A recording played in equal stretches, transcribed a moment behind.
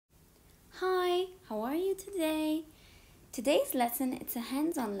today. Today's lesson, it's a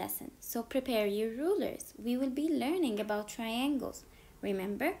hands-on lesson, so prepare your rulers. We will be learning about triangles.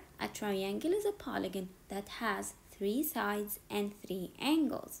 Remember, a triangle is a polygon that has 3 sides and 3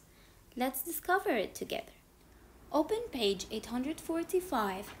 angles. Let's discover it together. Open page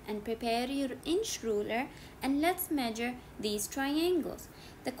 845 and prepare your inch ruler and let's measure these triangles.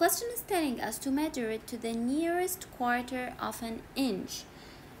 The question is telling us to measure it to the nearest quarter of an inch.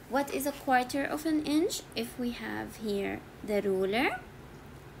 What is a quarter of an inch? If we have here the ruler,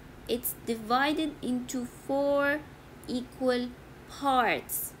 it's divided into 4 equal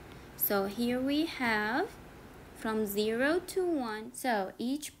parts. So here we have from 0 to 1. So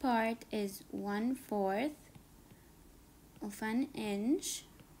each part is 1/4 of an inch.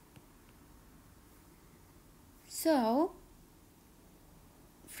 So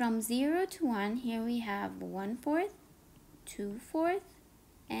from 0 to 1, here we have 1/4, 2/4,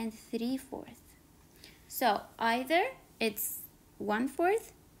 and 3/4. So either it's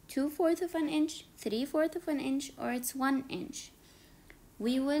 1/4, 2/4 of an inch, 3/4 of an inch, or it's 1 inch.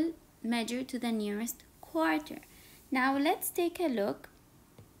 We will measure to the nearest quarter. Now let's take a look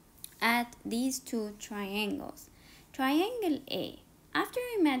at these two triangles. Triangle A. After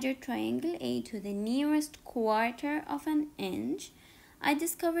I measured triangle A to the nearest quarter of an inch, I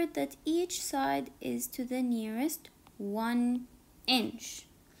discovered that each side is to the nearest 1 inch.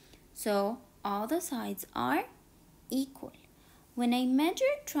 So all the sides are equal. When I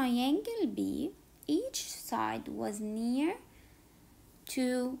measured triangle B, each side was near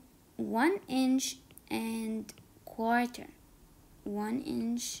to 1 inch and quarter. 1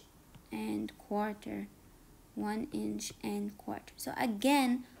 inch and quarter. 1 inch and quarter. So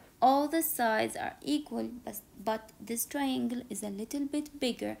again, all the sides are equal, but this triangle is a little bit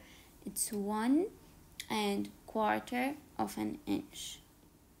bigger. It's 1 and quarter of an inch.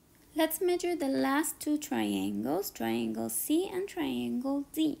 Let's measure the last two triangles, triangle C and triangle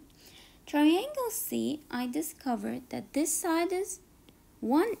D. Triangle C, I discovered that this side is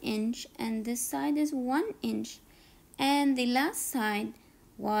 1 inch and this side is 1 inch, and the last side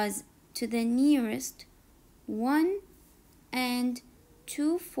was to the nearest 1 and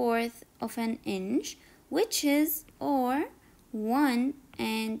 2/4 of an inch, which is, or 1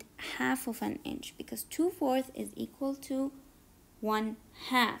 and half of an inch, because 2/4 is equal to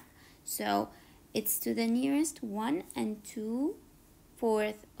 1/2. So it's to the nearest 1 and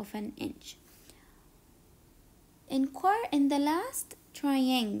 2/4 of an inch. In the last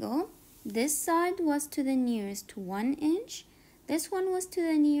triangle, this side was to the nearest 1 inch, this one was to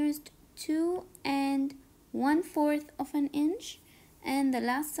the nearest 2 and 1/4 of an inch, and the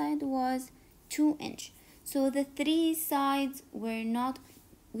last side was 2 inch. So the three sides were not,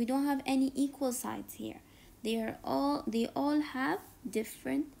 we don't have any equal sides here. They all have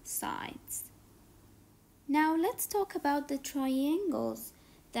different sides. Now let's talk about the triangles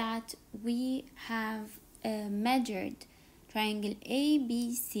that we have measured. Triangle A,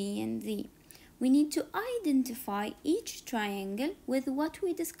 B, C, and D. We need to identify each triangle with what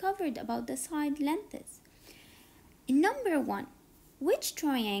we discovered about the side lengths. In number 1, which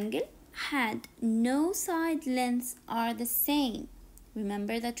triangle had no side lengths are the same?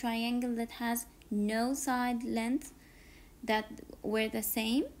 Remember the triangle that has no side lengths that were the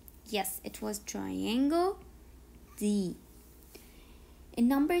same? Yes, it was triangle D. In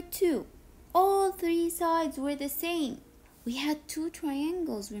number 2, all 3 sides were the same. We had 2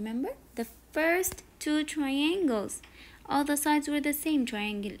 triangles, remember? The first 2 triangles. All the sides were the same,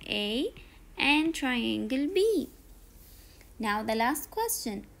 triangle A and triangle B. Now the last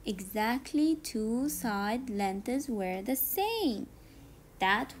question, exactly 2 side lengths were the same.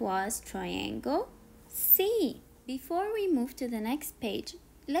 That was triangle C. Before we move to the next page,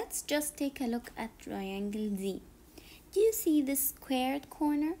 let's just take a look at triangle D. Do you see this squared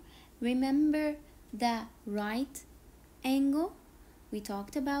corner? Remember the right angle? We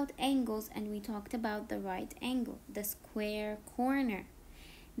talked about angles and we talked about the right angle, the square corner.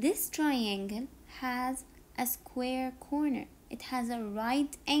 This triangle has a square corner. It has a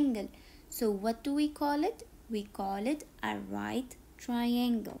right angle. So what do we call it? We call it a right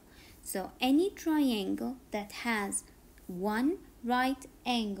triangle. So any triangle that has one right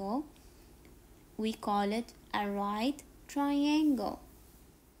angle, we call it a right triangle.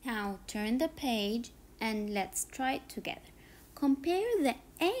 Now turn the page and let's try it together. Compare the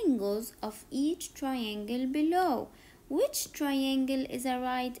angles of each triangle below. Which triangle is a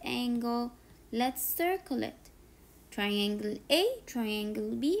right angle? Let's circle it. Triangle A,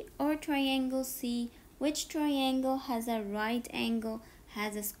 triangle B, or triangle C? Which triangle has a right angle,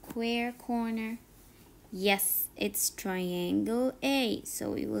 has a square corner? Yes, it's triangle A.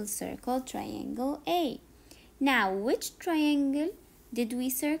 So we will circle triangle A. Now, which triangle did we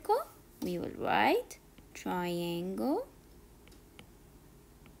circle? We will write triangle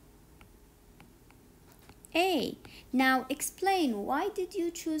A. Now explain, why did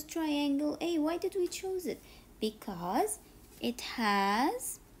you choose triangle A? Why did we choose it? Because it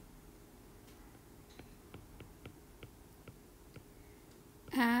has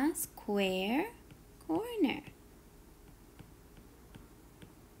a square corner.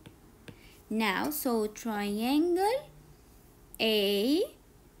 Now, so triangle A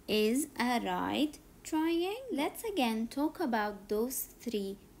is a right triangle. Let's again talk about those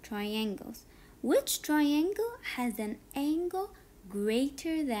three triangles. Which triangle has an angle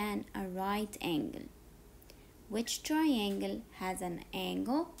greater than a right angle? Which triangle has an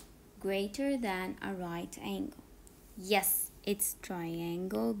angle greater than a right angle? Yes, it's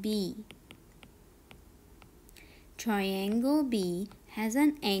triangle B. Triangle B has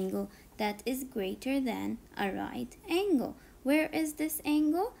an angle that is greater than a right angle. Where is this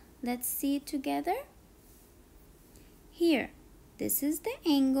angle? Let's see it together. Here, this is the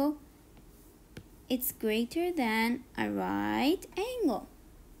angle. It's greater than a right angle.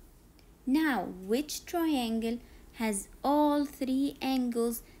 Now, which triangle has all three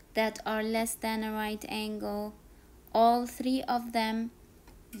angles that are less than a right angle? All three of them?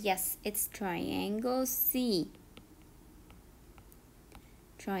 Yes, it's triangle C.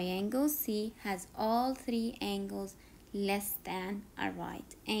 Triangle C has all three angles less than a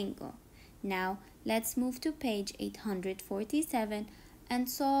right angle. Now, let's move to page 847 and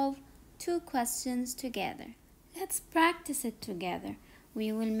solve two questions together. Let's practice it together.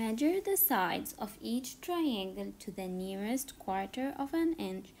 We will measure the sides of each triangle to the nearest quarter of an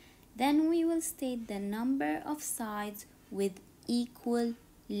inch. Then we will state the number of sides with equal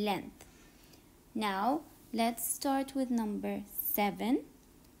length. Now, let's start with number 7.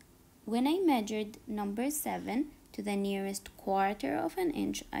 When I measured number 7 to the nearest quarter of an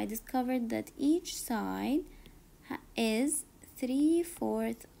inch, I discovered that each side is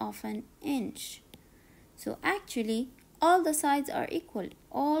 3/4 of an inch. So actually, all the sides are equal.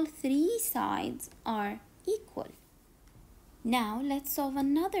 All three sides are equal. Now, let's solve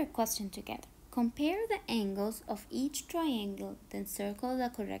another question together. Compare the angles of each triangle, then circle the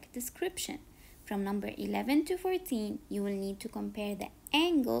correct description. From number 11 to 14, you will need to compare the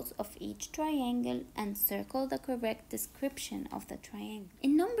angles of each triangle and circle the correct description of the triangle.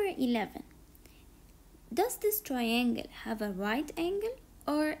 In number 11, does this triangle have a right angle,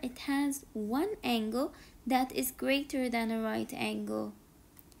 or it has one angle that is greater than a right angle?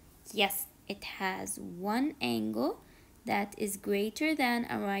 Yes, it has one angle that is greater than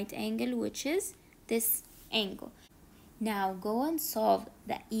a right angle, which is this angle. Now go and solve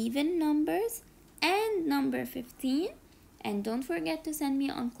the even numbers and number 15, and don't forget to send me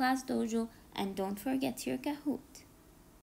on Class Dojo, and don't forget your Kahoot.